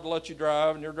he's allowed to let you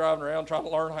drive, and you're driving around trying to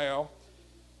learn how.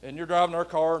 And you're driving their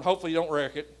car, and hopefully you don't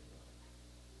wreck it.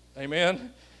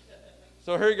 Amen?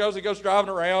 So here he goes driving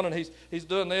around, and he's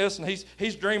doing this, and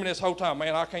he's dreaming this whole time,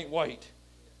 man, I can't wait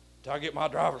till I get my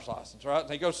driver's license, right?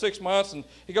 And he goes 6 months, and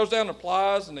he goes down and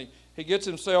applies, and he gets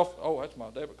himself, oh, that's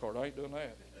my debit card, I ain't doing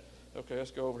that. Okay,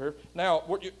 let's go over here. Now,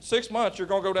 6 months, you're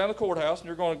going to go down to the courthouse, and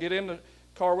you're going to get in the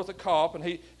car with a cop,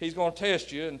 and he's going to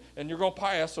test you, and you're going to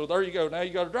pass, so there you go. Now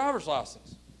you got a driver's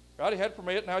license, right? He had a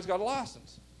permit, now he's got a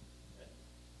license.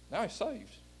 Now he's saved.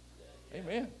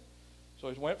 Amen. So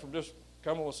he went from just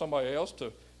coming with somebody else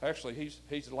to actually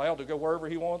he's allowed to go wherever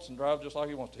he wants and drive just like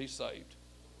he wants to. He's saved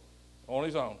on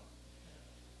his own.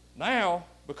 Now,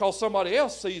 because somebody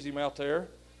else sees him out there,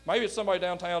 maybe it's somebody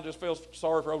downtown just feels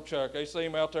sorry for old Chuck. They see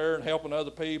him out there and helping other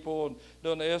people and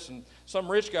doing this, and some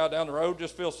rich guy down the road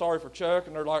just feels sorry for Chuck,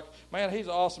 and they're like, man, he's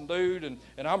an awesome dude, and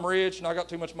I'm rich, and I got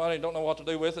too much money and don't know what to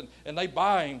do with it, and they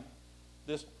buy him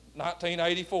this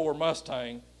 1984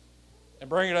 Mustang and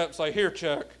bring it up and say, here,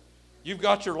 Chuck, you've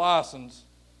got your license.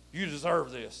 You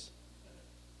deserve this.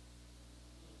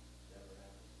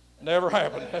 Never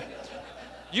happened.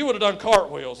 You would have done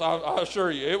cartwheels, I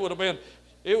assure you. It would have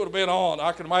been on.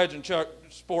 I can imagine Chuck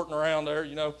sporting around there,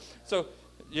 you know. So,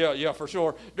 yeah, for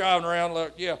sure. Driving around,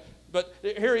 like, yeah. But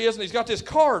here he is, and he's got this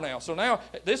car now. So now,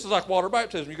 this is like water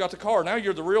baptism. You got the car. Now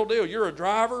you're the real deal. You're a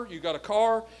driver. You got a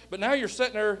car. But now you're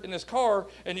sitting there in this car,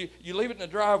 and you leave it in the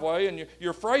driveway, and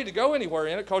you're afraid to go anywhere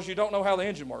in it because you don't know how the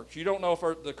engine works. You don't know if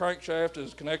the crankshaft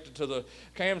is connected to the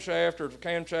camshaft, or if the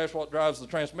camshaft's what drives the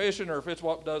transmission, or if it's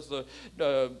what does the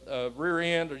rear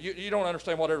end. Or you don't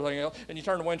understand what everything else. And you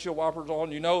turn the windshield wipers on.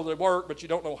 You know they work, but you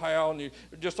don't know how. And you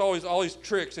just always all these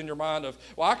tricks in your mind of,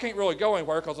 well, I can't really go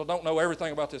anywhere because I don't know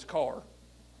everything about this car.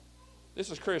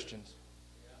 This is Christians.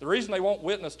 The reason they won't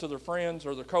witness to their friends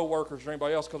or their co-workers or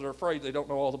anybody else because they're afraid they don't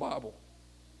know all the Bible.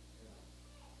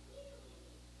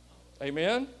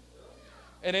 Amen?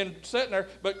 And then sitting there,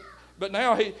 but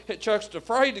now Chuck's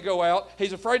afraid to go out.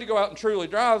 He's afraid to go out and truly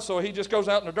drive, so he just goes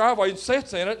out in the driveway and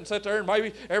sits in it and sits there and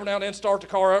maybe every now and then start the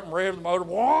car up and rev the motor,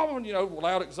 and, you know,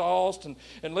 loud exhaust and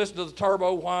listen to the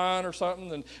turbo whine or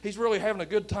something. And he's really having a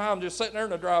good time just sitting there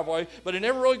in the driveway, but he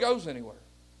never really goes anywhere.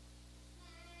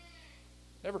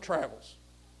 Never travels.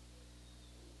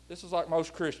 This is like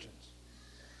most Christians.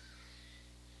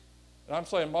 And I'm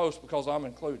saying most because I'm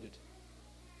included.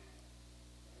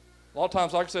 A lot of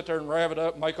times I can sit there and rev it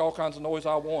up and make all kinds of noise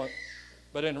I want,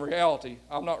 but in reality,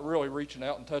 I'm not really reaching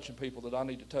out and touching people that I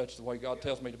need to touch the way God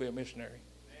tells me to be a missionary.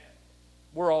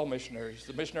 We're all missionaries.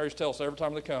 The missionaries tell us every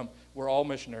time they come, we're all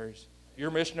missionaries. You're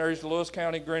missionaries to Lewis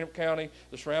County, Greenup County,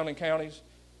 the surrounding counties.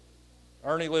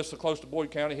 Ernie lives so close to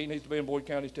Boyd County, he needs to be in Boyd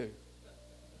County too.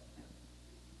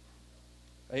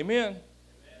 Amen.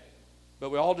 But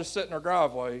we all just sit in our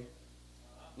driveway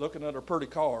looking at our pretty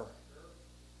car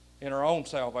in our own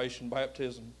salvation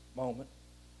baptism moment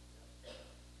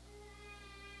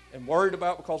and worried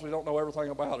about because we don't know everything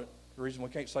about it. The reason we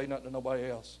can't say nothing to nobody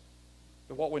else.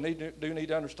 But what we need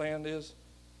to understand is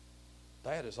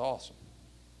that is awesome.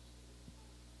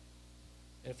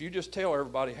 And if you just tell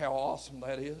everybody how awesome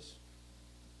that is,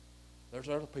 there's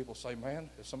other people say, man,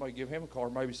 if somebody give him a car,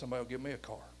 maybe somebody will give me a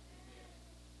car.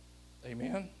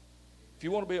 Amen? If you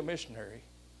want to be a missionary,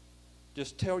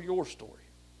 just tell your story.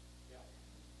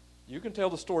 You can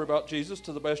tell the story about Jesus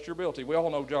to the best of your ability. We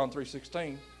all know John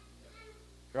 3:16,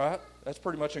 right? That's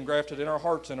pretty much engrafted in our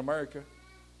hearts in America.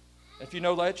 If you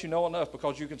know that, you know enough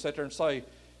because you can sit there and say,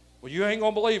 well, you ain't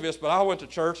going to believe this, but I went to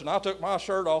church and I took my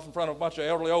shirt off in front of a bunch of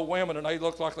elderly old women and they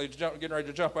looked like they were getting ready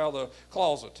to jump out of the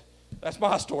closet. That's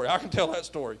my story. I can tell that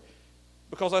story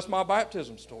because that's my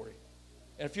baptism story.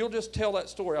 And if you'll just tell that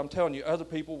story, I'm telling you, other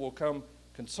people will come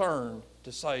concerned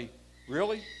to say,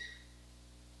 really?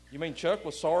 You mean Chuck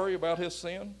was sorry about his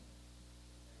sin?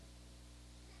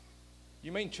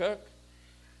 You mean Chuck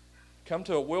come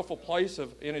to a willful place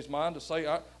in his mind to say,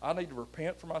 I need to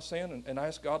repent for my sin and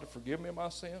ask God to forgive me of my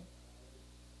sin? At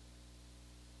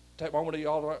that moment, he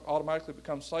automatically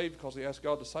becomes saved because he asked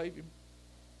God to save him.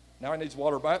 Now he needs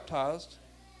water baptized,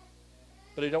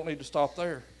 but he don't need to stop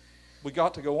there. We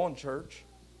got to go on, church.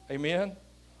 Amen?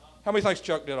 How many thinks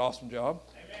Chuck did an awesome job?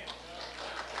 Amen.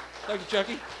 Thank you,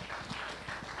 Chucky.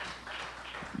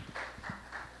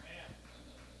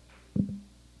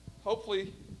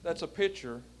 Hopefully that's a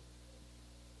picture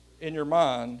in your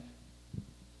mind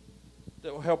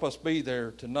that will help us be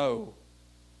there to know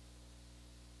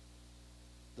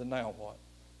the now what.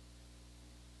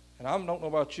 And I don't know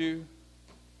about you,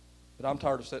 but I'm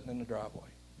tired of sitting in the driveway.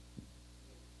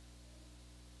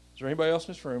 Is there anybody else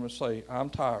in this room that say,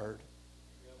 I'm tired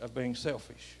of being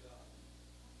selfish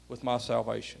with my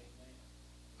salvation?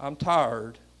 I'm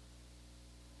tired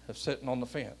of sitting on the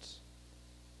fence.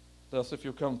 Thus, if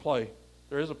you'll come play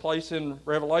There is a place in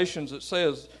Revelations that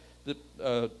says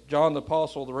that John the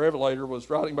Apostle, the Revelator, was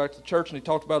writing back to the church, and he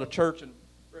talked about a church in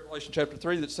Revelation chapter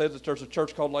 3 that said that there's a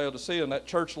church called Laodicea, and that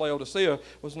church, Laodicea,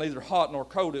 was neither hot nor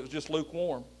cold. It was just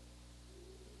lukewarm.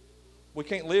 We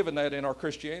can't live in that in our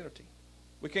Christianity.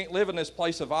 We can't live in this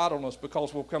place of idleness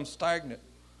because we'll become stagnant.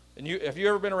 And have you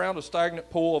ever been around a stagnant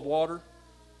pool of water?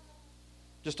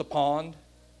 Just a pond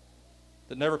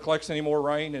that never collects any more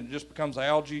rain and it just becomes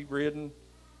algae-ridden,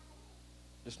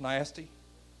 just nasty.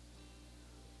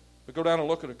 But go down and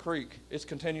look at a creek. It's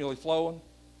continually flowing.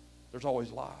 There's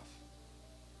always life.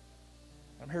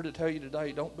 I'm here to tell you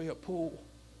today, don't be a pool.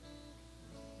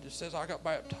 It just says, I got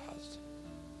baptized.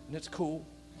 And it's cool.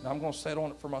 And I'm going to sit on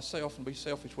it for myself and be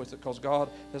selfish with it because God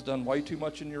has done way too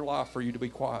much in your life for you to be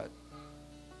quiet.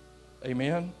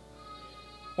 Amen?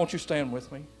 Won't you stand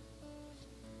with me?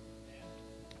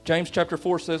 James chapter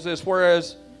 4 says this,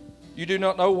 whereas you do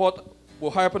not know what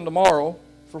will happen tomorrow,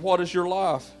 for what is your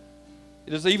life?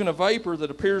 It is even a vapor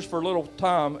that appears for a little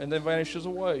time and then vanishes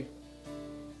away.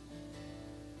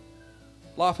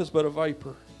 Life is but a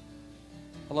vapor.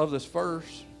 I love this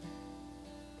verse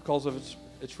because of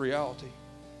its reality.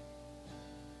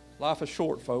 Life is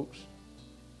short, folks.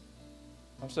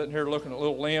 I'm sitting here looking at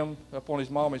little Lim up on his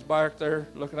mommy's back there,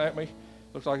 looking at me.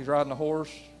 Looks like he's riding a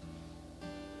horse.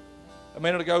 A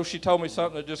minute ago, she told me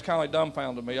something that just kind of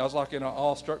dumbfounded me. I was like in an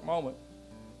awestruck moment.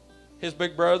 His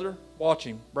big brother, watch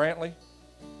him, Brantley.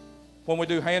 When we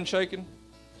do handshaking,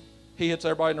 he hits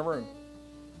everybody in the room.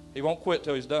 He won't quit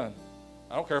till he's done.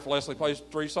 I don't care if Leslie plays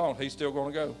 3 songs. He's still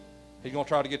going to go. He's going to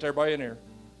try to get everybody in there.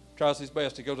 Tries his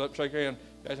best. He goes up and shakes hands.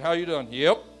 How you doing?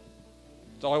 Yep.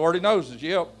 That's the only word he knows is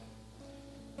yep.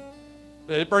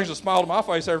 It brings a smile to my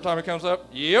face every time he comes up.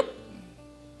 Yep.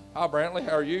 Hi, Brantley.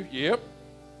 How are you? Yep.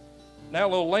 Now,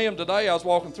 little Lim today, I was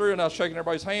walking through and I was shaking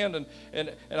everybody's hand, and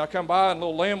I come by and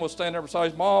little Lim was standing there beside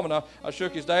his mom, and I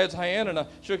shook his dad's hand and I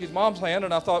shook his mom's hand,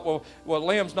 and I thought, well,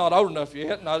 Lim's not old enough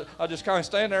yet, and I just kind of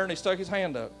stand there and he stuck his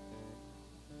hand up.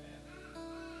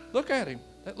 Look at him,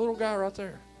 that little guy right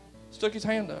there, stuck his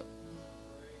hand up.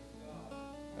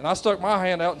 And I stuck my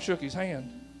hand out and shook his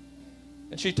hand.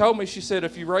 And she told me, she said,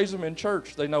 if you raise them in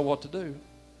church, they know what to do.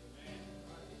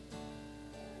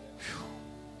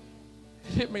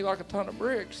 It hit me like a ton of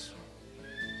bricks.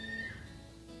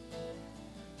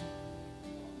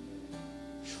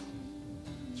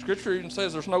 Scripture even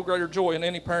says there's no greater joy in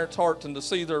any parent's heart than to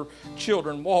see their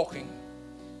children walking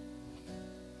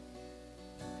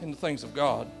in the things of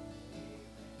God.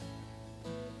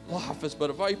 Life is but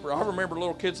a vapor. I remember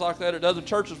little kids like that at other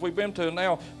churches we've been to, and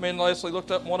now me and Leslie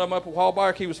looked up one of them up a while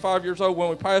back. He was 5 years old when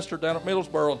we pastored down at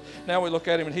Middlesboro. Now we look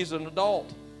at him and he's an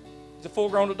adult. He's a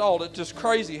full-grown adult. It's just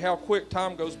crazy how quick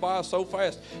time goes by so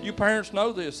fast. You parents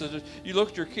know this. You look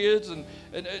at your kids, and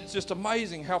it's just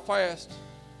amazing how fast.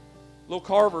 Little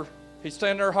Carver, he's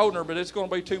standing there holding her, but it's going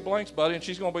to be 2 blinks, buddy, and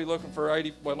she's going to be looking for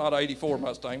not 84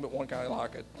 Mustang, but one kind of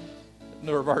like it.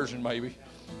 Newer version, maybe.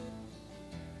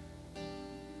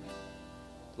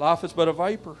 Life is but a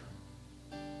vapor.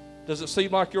 Does it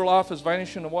seem like your life is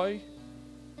vanishing away?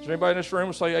 Is there anybody in this room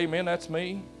who say, amen, that's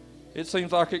me? It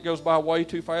seems like it goes by way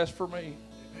too fast for me.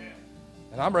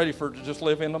 And I'm ready to just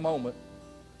live in the moment.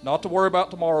 Not to worry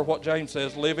about tomorrow, what James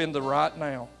says, live in the right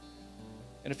now.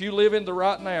 And if you live in the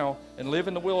right now and live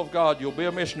in the will of God, you'll be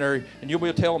a missionary and you'll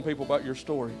be telling people about your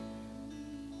story.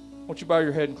 Won't you bow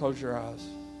your head and close your eyes?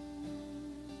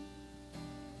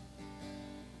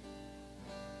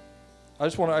 I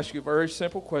just want to ask you a very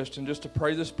simple question, just to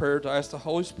pray this prayer, to ask the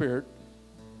Holy Spirit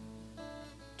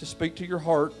to speak to your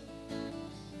heart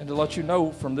and to let you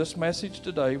know from this message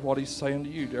today what He's saying to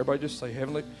you. Everybody just say,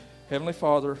 Heavenly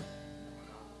Father,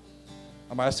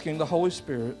 I'm asking the Holy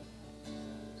Spirit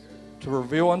to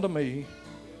reveal unto me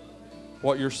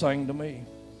what you're saying to me.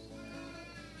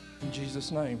 In Jesus'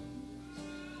 name.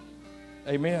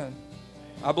 Amen.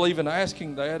 I believe in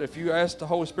asking that. If you ask the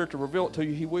Holy Spirit to reveal it to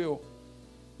you, He will.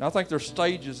 And I think there's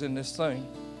stages in this thing.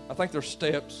 I think there's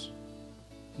steps.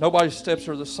 Nobody's steps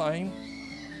are the same,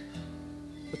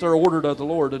 but they're ordered of the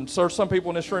Lord. And there's some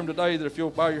people in this room today that if you'll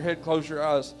bow your head, close your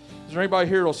eyes. Is there anybody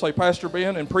here that'll say, Pastor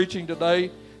Ben, in preaching today,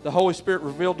 the Holy Spirit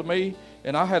revealed to me,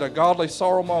 and I had a godly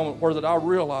sorrow moment where that I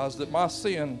realized that my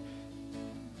sin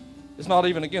is not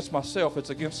even against myself, it's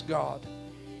against God.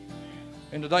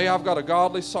 And today I've got a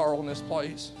godly sorrow in this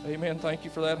place. Amen. Thank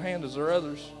you for that hand. Is there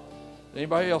others?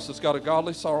 Anybody else that's got a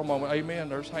godly sorrow moment? Amen.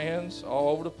 There's hands all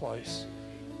over the place.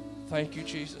 Thank you,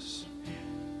 Jesus.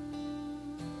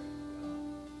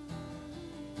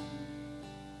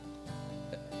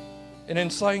 And in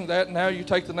saying that, now you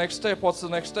take the next step. What's the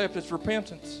next step? It's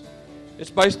repentance. It's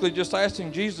basically just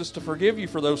asking Jesus to forgive you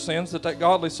for those sins, that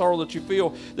godly sorrow that you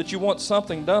feel, that you want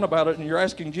something done about it, and you're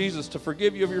asking Jesus to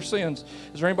forgive you of your sins.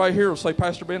 Is there anybody here who will say,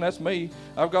 Pastor Ben, that's me.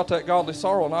 I've got that godly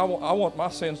sorrow, and I want my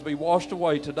sins to be washed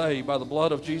away today by the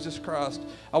blood of Jesus Christ.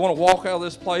 I want to walk out of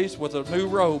this place with a new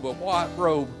robe, a white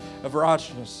robe of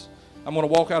righteousness. I'm going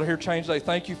to walk out of here changed today.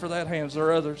 Thank you for that, hands. There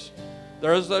are others.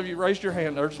 There are others of you raised your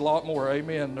hand. There's a lot more.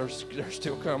 Amen. They're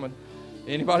still coming.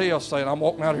 Anybody else saying, I'm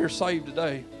walking out of here saved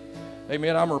today?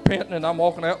 Amen. I'm repenting and I'm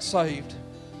walking out saved.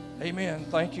 Amen.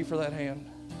 Thank you for that hand.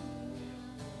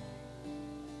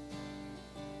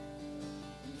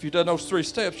 If you've done those 3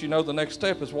 steps, you know the next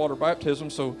step is water baptism.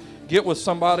 So get with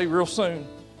somebody real soon.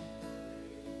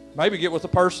 Maybe get with the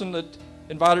person that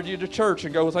invited you to church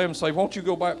and go with them and say, won't you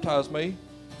go baptize me?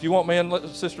 If you want me and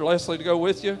Sister Leslie to go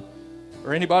with you,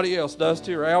 or anybody else,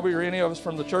 Dusty or Albie or any of us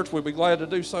from the church, we'd be glad to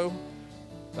do so.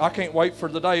 I can't wait for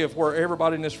the day of where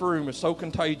everybody in this room is so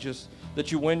contagious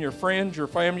that you win your friends, your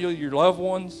family, your loved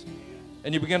ones,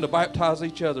 and you begin to baptize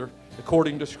each other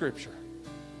according to Scripture.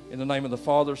 In the name of the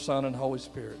Father, Son, and Holy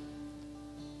Spirit.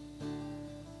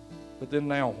 But then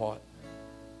now what?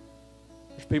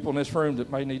 There's people in this room that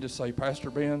may need to say,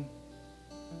 Pastor Ben,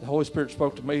 the Holy Spirit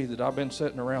spoke to me that I've been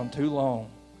sitting around too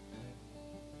long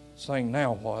saying,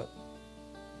 now what?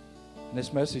 And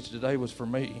this message today was for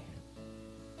me.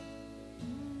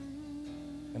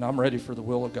 And I'm ready for the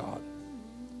will of God.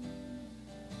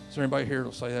 Is there anybody here that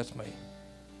will say, that's me?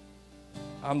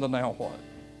 I'm the now what?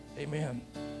 Amen.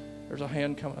 There's a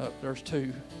hand coming up. There's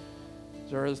 2.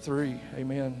 There are 3.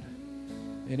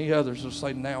 Amen. Any others will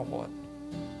say, now what?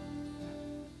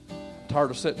 I'm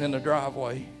tired of sitting in the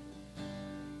driveway,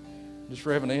 just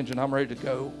revving the engine. I'm ready to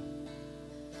go.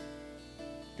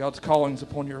 God's calling's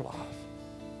upon your life.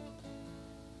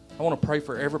 I want to pray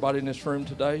for everybody in this room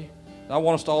today. And I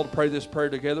want us all to pray this prayer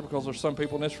together, because there's some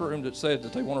people in this room that said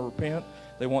that they want to repent,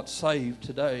 they want saved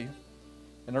today,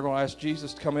 and they're going to ask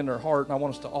Jesus to come in their heart, and I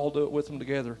want us to all do it with them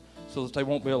together so that they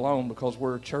won't be alone, because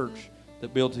we're a church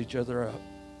that builds each other up.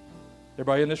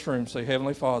 Everybody in this room say,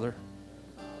 Heavenly Father,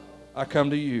 I come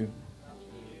to you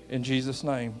in Jesus'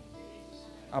 name.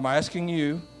 I'm asking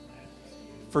you,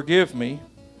 forgive me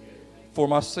for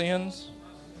my sins,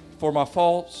 for my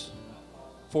faults,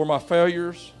 for my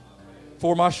failures,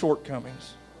 for my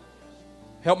shortcomings.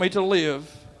 Help me to live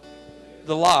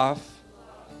the life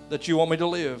that you want me to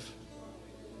live.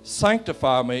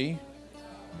 Sanctify me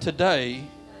today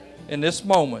in this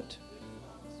moment.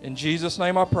 In Jesus'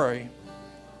 name I pray.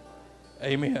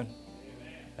 Amen.